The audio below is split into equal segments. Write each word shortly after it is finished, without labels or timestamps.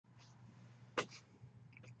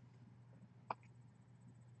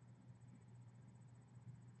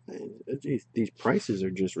Geez, these prices are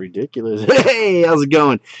just ridiculous. Hey, how's it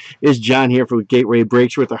going? It's John here for Gateway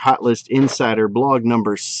Breaks with our Hot List Insider blog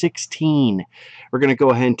number 16. We're going to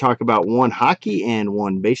go ahead and talk about one hockey and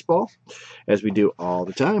one baseball, as we do all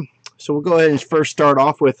the time. So we'll go ahead and first start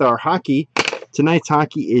off with our hockey. Tonight's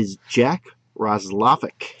hockey is Jack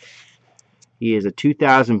Roslovic. He is a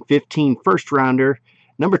 2015 first rounder,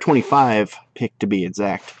 number 25 pick to be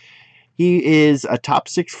exact. He is a top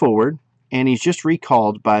six forward, and he's just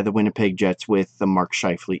recalled by the Winnipeg Jets with the Mark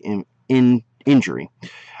Scheifele injury.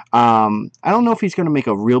 I don't know if he's going to make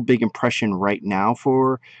a real big impression right now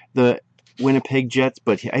for the Winnipeg Jets,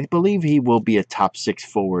 but I believe he will be a top six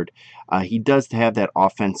forward. He does have that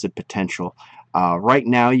offensive potential. Right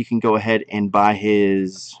now, you can go ahead and buy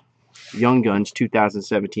his Young Guns,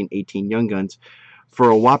 2017-18 Young Guns, for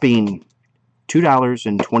a whopping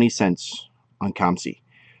 $2.20 on ComC.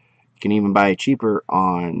 You can even buy it cheaper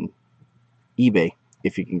on eBay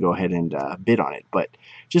if you can go ahead and bid on it. But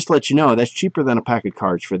just to let you know, that's cheaper than a pack of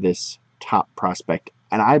cards for this top prospect.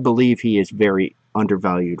 And I believe he is very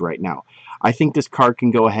undervalued right now. I think this card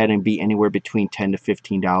can go ahead and be anywhere between $10 to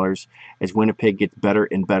 $15. As Winnipeg gets better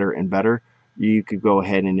and better and better, you could go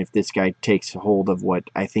ahead and if this guy takes hold of what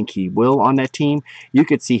I think he will on that team, you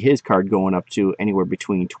could see his card going up to anywhere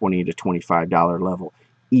between $20 to $25 level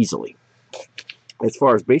easily. As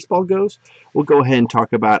far as baseball goes, we'll go ahead and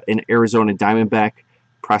talk about an Arizona Diamondback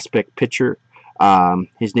prospect pitcher.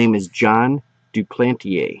 His name is John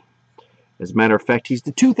Duplantier. As a matter of fact, he's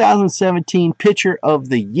the 2017 Pitcher of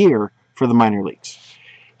the Year for the minor leagues.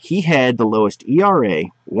 He had the lowest ERA,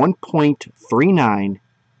 1.39,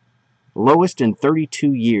 lowest in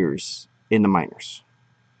 32 years in the minors.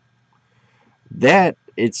 That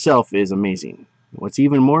itself is amazing. What's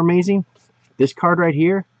even more amazing, this card right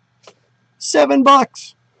here,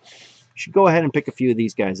 $7. You should go ahead and pick a few of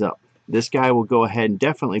these guys up. This guy will go ahead and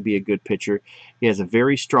definitely be a good pitcher. He has a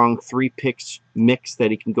very strong 3-pitch mix that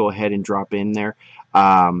he can go ahead and drop in there.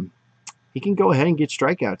 He can go ahead and get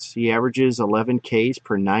strikeouts. He averages 11 Ks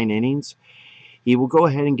per 9 innings. He will go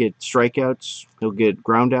ahead and get strikeouts. He'll get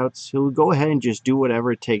groundouts. He'll go ahead and just do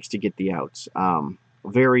whatever it takes to get the outs.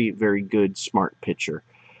 Very, very good, smart pitcher.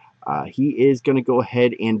 He is going to go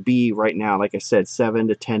ahead and be right now, like I said, $7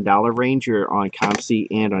 to $10 range on ComC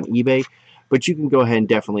and on eBay. But you can go ahead and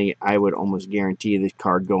definitely, I would almost guarantee this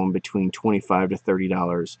card going between $25 to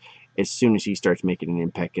 $30 as soon as he starts making an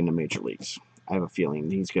impact in the major leagues. I have a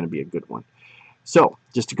feeling he's going to be a good one. So,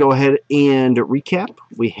 just to go ahead and recap,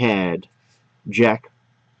 we had Jack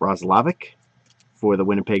Roslovic for the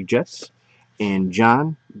Winnipeg Jets and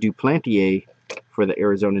John Duplantier for the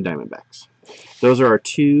Arizona Diamondbacks. Those are our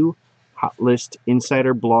two Hot List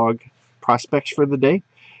Insider blog prospects for the day.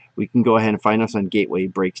 We can go ahead and find us on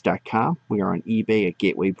GatewayBreaks.com. We are on eBay at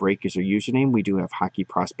Gateway Break is our username. We do have hockey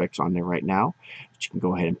prospects on there right now that you can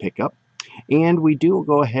go ahead and pick up. And we do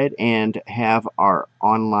go ahead and have our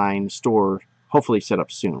online store hopefully set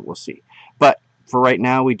up soon. We'll see. But for right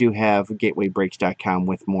now, we do have GatewayBreaks.com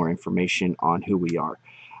with more information on who we are.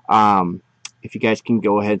 If you guys can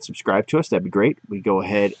go ahead and subscribe to us, that'd be great. We go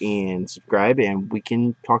ahead and subscribe, and we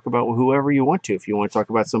can talk about whoever you want to. If you want to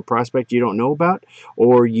talk about some prospect you don't know about,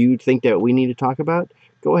 or you think that we need to talk about,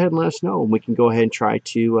 go ahead and let us know, and we can go ahead and try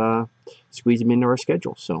to squeeze them into our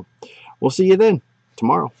schedule. So we'll see you then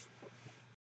tomorrow.